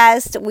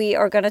podcast, we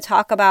are going to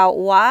talk about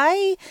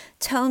why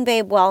Tone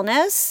Babe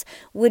Wellness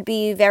would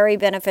be very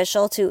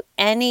beneficial to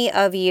any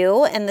of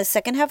you in the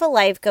second half of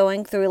life,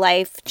 going through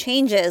life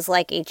changes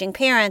like aging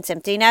parents,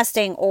 empty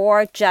nesting,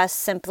 or just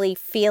simply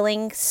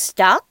feeling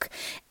stuck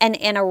and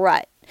in a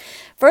rut.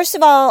 First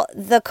of all,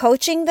 the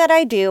coaching that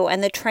I do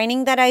and the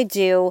training that I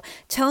do,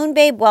 Tone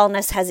Babe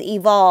Wellness has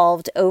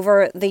evolved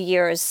over the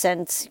years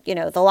since, the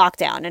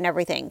lockdown and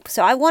everything.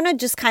 So I want to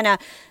just kind of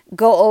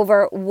go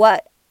over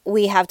what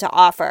we have to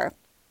offer.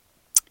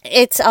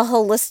 It's a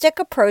holistic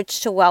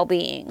approach to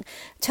well-being.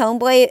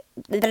 Let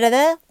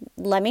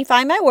me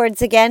find my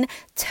words again.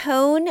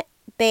 Tone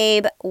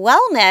Babe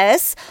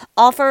Wellness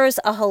offers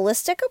a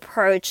holistic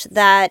approach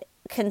that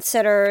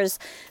considers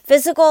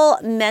physical,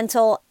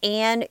 mental,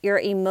 and your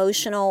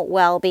emotional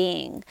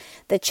well-being.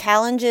 The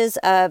challenges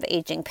of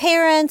aging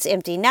parents,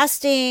 empty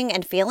nesting,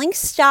 and feeling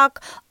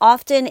stuck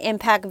often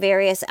impact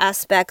various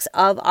aspects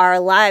of our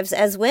lives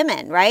as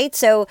women, right?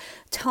 So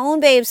Tone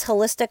Babe's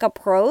holistic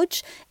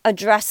approach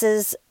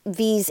addresses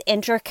these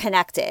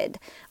interconnected,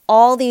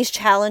 all these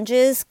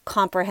challenges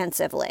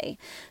comprehensively.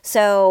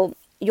 So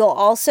you'll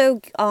also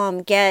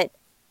get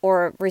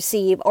or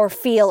receive or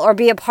feel or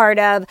be a part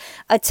of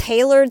a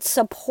tailored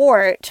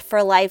support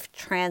for life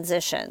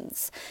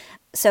transitions.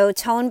 So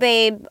Tone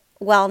Babe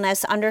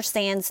Wellness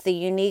understands the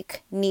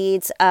unique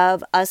needs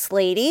of us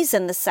ladies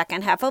in the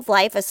second half of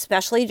life,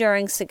 especially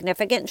during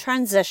significant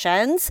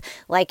transitions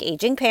like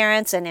aging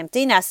parents and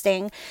empty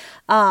nesting.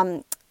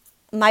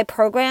 My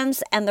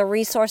programs and the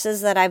resources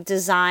that I've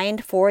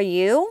designed for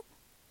you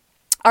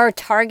are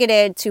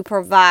targeted to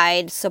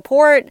provide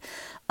support,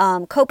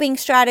 coping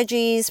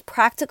strategies,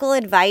 practical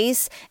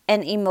advice,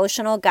 and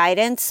emotional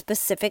guidance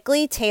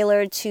specifically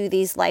tailored to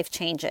these life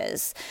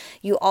changes.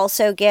 You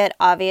also get,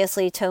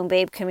 obviously, Tone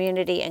Babe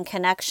community and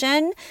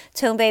connection.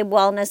 Tone Babe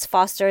Wellness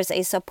fosters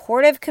a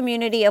supportive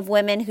community of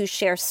women who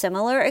share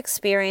similar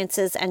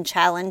experiences and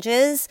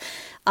challenges.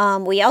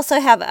 We also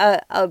have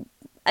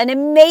an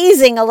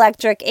amazing,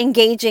 electric,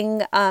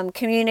 engaging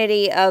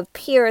community of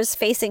peers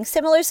facing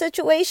similar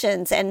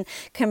situations and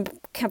can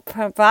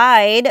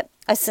provide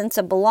a sense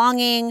of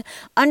belonging,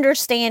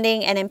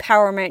 understanding, and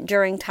empowerment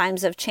during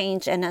times of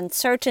change and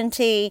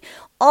uncertainty.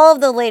 All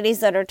of the ladies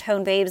that are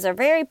Tone Babes are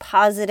very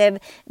positive,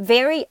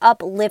 very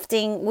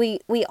uplifting.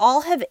 We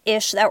all have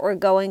ish that we're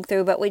going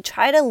through, but we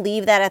try to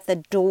leave that at the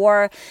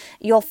door.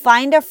 You'll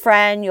find a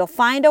friend, you'll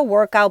find a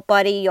workout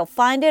buddy, you'll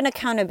find an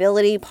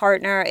accountability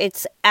partner.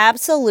 It's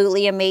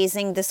absolutely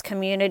amazing. This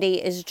community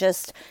is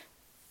just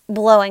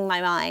blowing my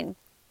mind.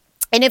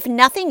 And if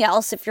nothing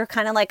else, if you're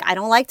kind of like, I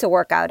don't like to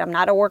work out, I'm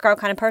not a workout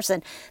kind of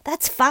person,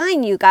 that's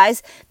fine, you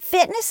guys.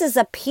 Fitness is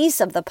a piece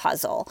of the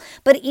puzzle.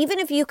 But even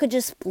if you could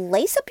just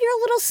lace up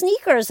your little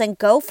sneakers and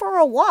go for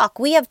a walk,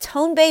 we have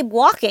Tone Babe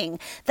Walking.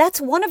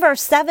 That's one of our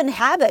 7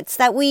 habits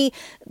that we,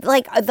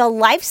 like, the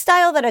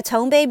lifestyle that a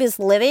Tone Babe is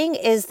living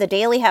is the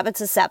daily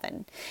habits of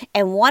 7.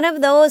 And one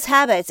of those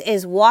habits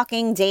is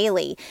walking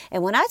daily.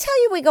 And when I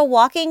tell you we go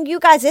walking, you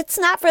guys, it's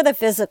not for the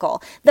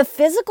physical. The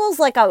physical's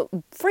like a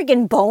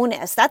friggin'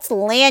 bonus. That's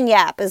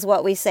lagniappe is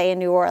what we say in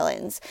New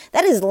Orleans.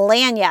 That is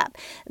lagniappe.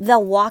 The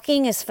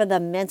walking is for the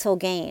mental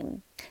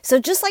game. So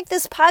just like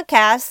this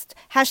podcast,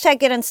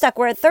 #Get Unstuck,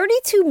 we're at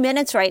 32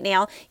 minutes right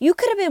now. You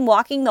could have been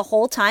walking the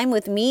whole time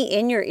with me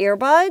in your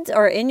earbuds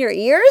or in your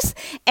ears,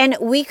 and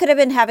we could have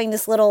been having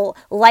this little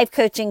life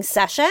coaching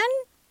session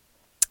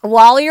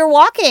while you're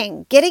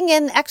walking, getting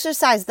in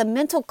exercise, the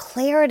mental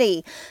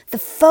clarity, the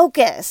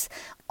focus,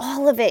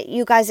 all of it,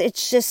 you guys.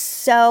 It's just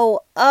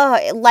so,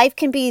 life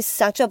can be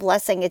such a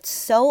blessing. It's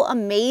so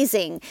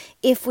amazing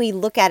if we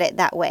look at it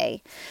that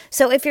way.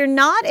 So if you're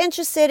not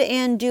interested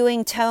in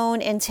doing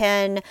Tone in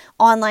 10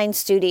 online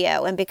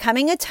studio and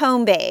becoming a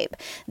Tone Babe,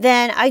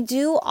 then I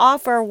do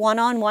offer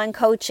one-on-one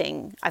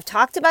coaching. I've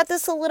talked about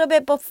this a little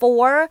bit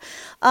before.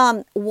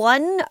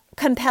 One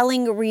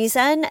compelling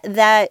reason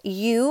that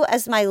you,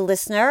 as my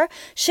listener,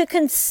 should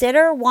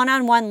consider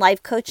one-on-one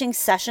life coaching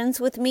sessions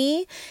with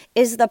me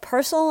is the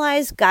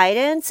personalized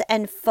guidance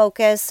and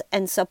focus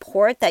and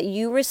support that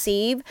you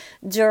receive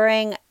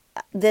during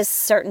this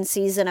certain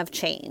season of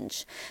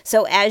change.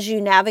 So as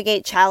you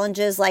navigate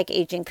challenges like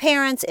aging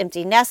parents,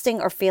 empty nesting,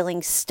 or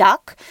feeling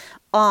stuck,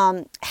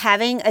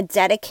 having a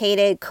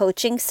dedicated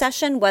coaching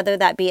session, whether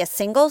that be a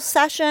single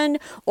session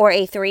or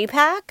a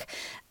 3-pack,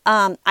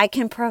 I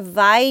can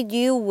provide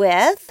you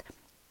with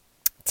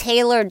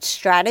tailored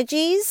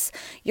strategies.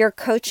 Your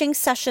coaching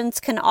sessions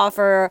can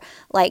offer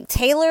like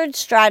tailored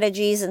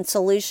strategies and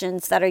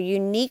solutions that are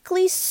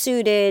uniquely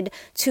suited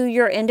to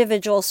your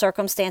individual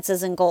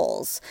circumstances and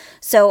goals.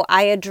 So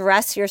I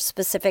address your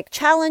specific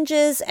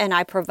challenges and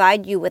I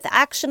provide you with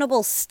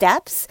actionable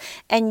steps,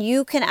 and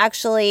you can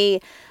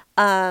actually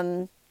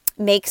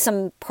make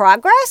some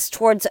progress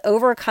towards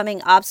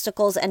overcoming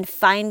obstacles and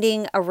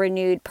finding a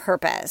renewed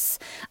purpose.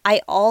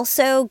 I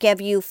also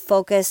give you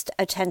focused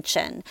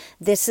attention.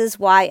 This is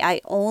why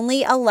I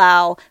only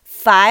allow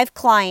 5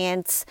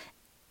 clients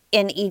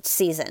in each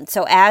season.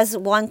 So as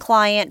one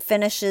client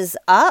finishes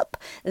up,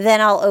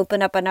 then I'll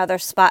open up another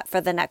spot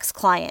for the next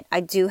client. I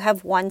do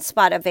have 1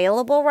 spot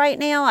available right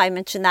now. I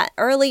mentioned that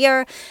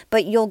earlier,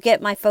 but you'll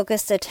get my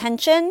focused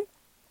attention.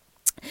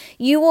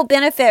 You will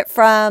benefit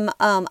from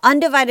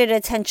undivided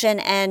attention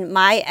and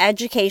my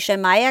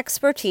education, my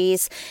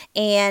expertise,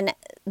 and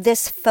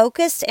this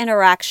focused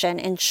interaction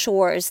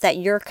ensures that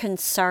your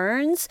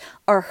concerns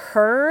are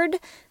heard,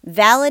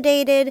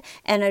 validated,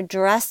 and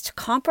addressed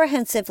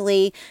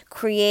comprehensively,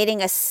 creating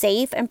a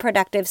safe and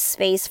productive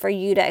space for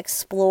you to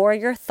explore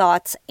your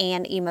thoughts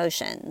and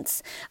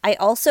emotions. I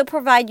also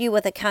provide you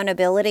with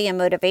accountability and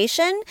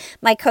motivation.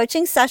 My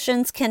coaching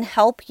sessions can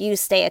help you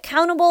stay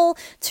accountable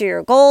to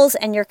your goals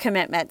and your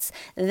commitments.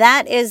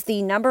 That is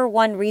the number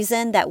one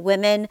reason that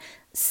women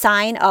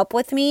sign up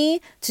with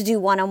me to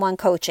do one-on-one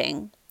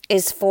coaching,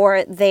 is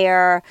for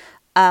their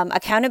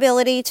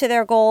accountability to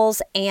their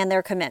goals and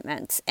their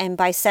commitments. And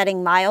by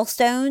setting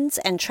milestones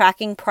and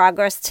tracking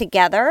progress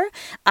together,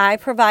 I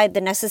provide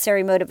the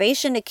necessary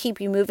motivation to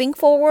keep you moving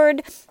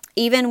forward,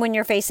 even when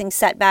you're facing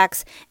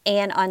setbacks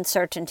and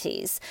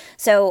uncertainties.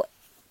 So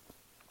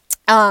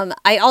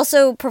I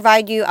also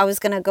provide you, I was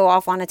going to go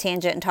off on a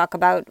tangent and talk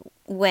about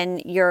when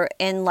you're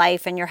in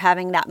life and you're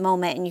having that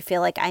moment and you feel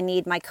like I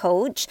need my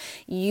coach,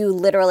 you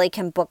literally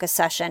can book a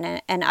session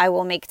and I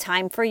will make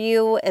time for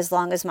you as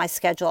long as my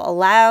schedule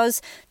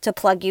allows to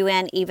plug you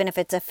in, even if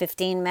it's a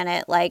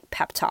 15-minute like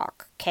pep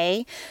talk.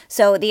 Okay.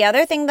 So the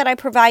other thing that I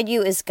provide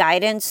you is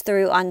guidance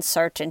through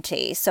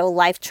uncertainty. So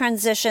life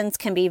transitions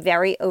can be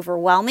very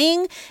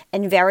overwhelming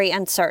and very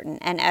uncertain.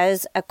 And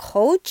as a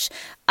coach,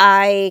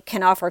 I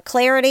can offer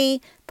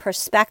clarity,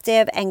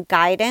 perspective, and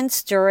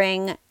guidance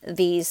during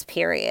these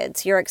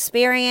periods. Your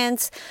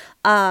experience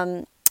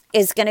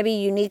is going to be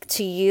unique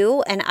to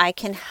you, and I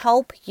can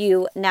help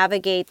you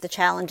navigate the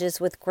challenges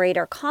with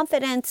greater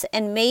confidence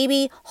and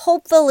maybe,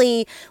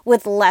 hopefully,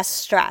 with less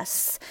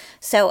stress.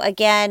 So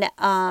again,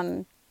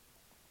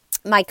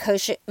 my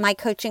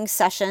coaching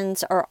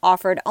sessions are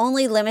offered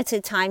only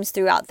limited times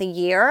throughout the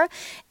year,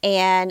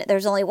 and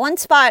there's only 1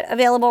 spot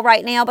available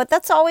right now, but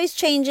that's always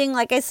changing.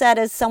 Like I said,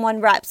 as someone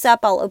wraps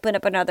up, I'll open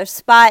up another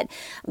spot,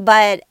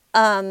 but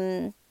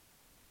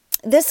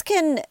this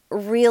can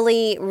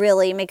really,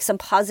 really make some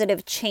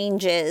positive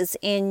changes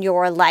in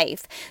your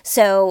life.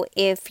 So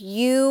if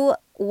you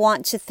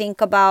want to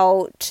think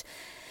about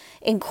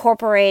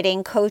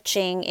incorporating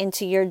coaching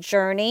into your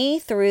journey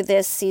through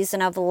this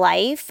season of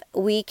life,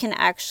 we can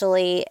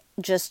actually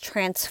just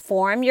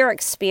transform your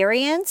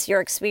experience. Your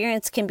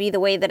experience can be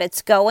the way that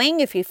it's going.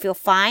 If you feel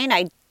fine,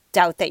 I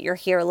doubt that you're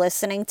here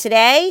listening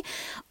today,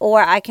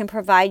 or I can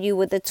provide you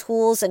with the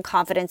tools and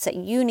confidence that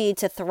you need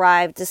to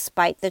thrive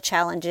despite the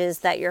challenges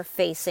that you're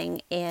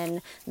facing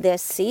in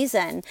this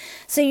season.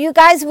 So you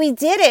guys, we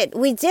did it.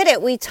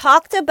 We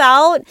talked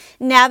about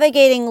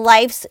navigating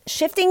life's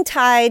shifting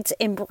tides,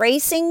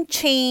 embracing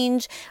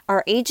change,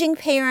 our aging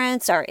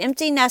parents, our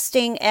empty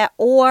nesting,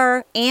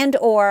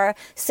 or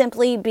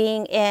simply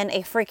being in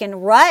a freaking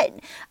rut.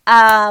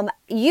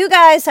 You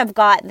guys have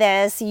got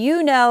this.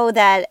 You know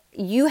that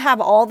you have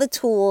all the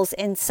tools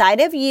inside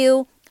of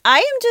you. I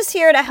am just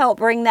here to help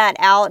bring that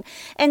out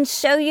and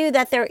show you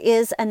that there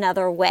is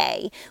another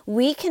way.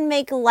 We can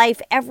make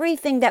life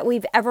everything that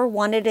we've ever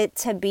wanted it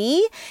to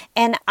be,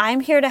 and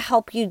I'm here to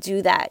help you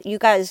do that. You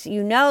guys,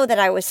 you know that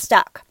I was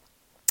stuck.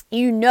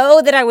 You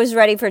know that I was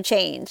ready for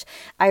change.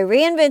 I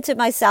reinvented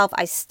myself.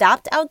 I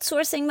stopped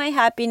outsourcing my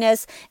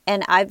happiness,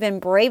 and I've been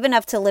brave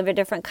enough to live a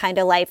different kind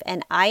of life.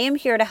 And I am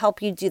here to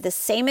help you do the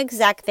same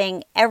exact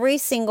thing every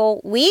single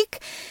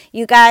week.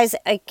 You guys,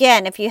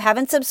 again, if you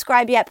haven't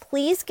subscribed yet,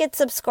 please get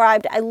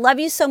subscribed. I love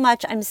you so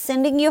much. I'm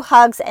sending you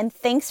hugs, and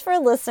thanks for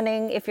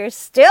listening. If you're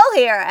still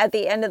here at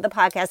the end of the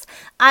podcast,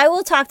 I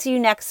will talk to you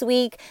next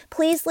week.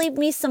 Please leave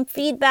me some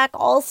feedback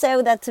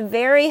also. That's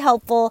very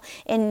helpful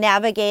in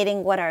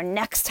navigating what our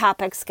next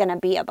topic's going to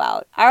be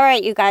about. All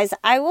right, you guys,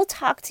 I will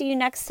talk to you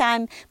next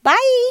time.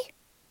 Bye.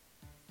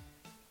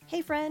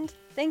 Hey friend,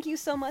 Thank you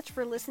so much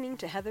for listening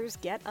to Heather's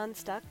Get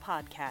Unstuck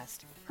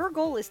podcast. Her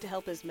goal is to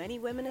help as many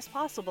women as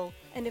possible,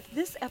 and if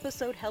this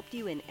episode helped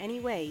you in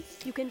any way,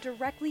 you can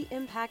directly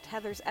impact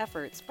Heather's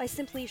efforts by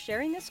simply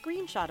sharing a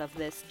screenshot of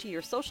this to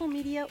your social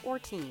media or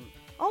team.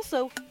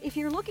 Also, if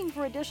you're looking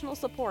for additional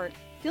support,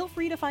 feel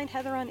free to find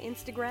Heather on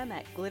Instagram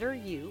at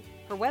GlitterU,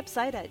 her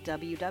website at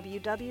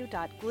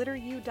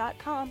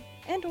www.glitteru.com,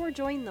 and or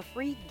join the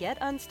free Get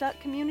Unstuck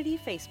community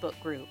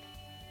Facebook group.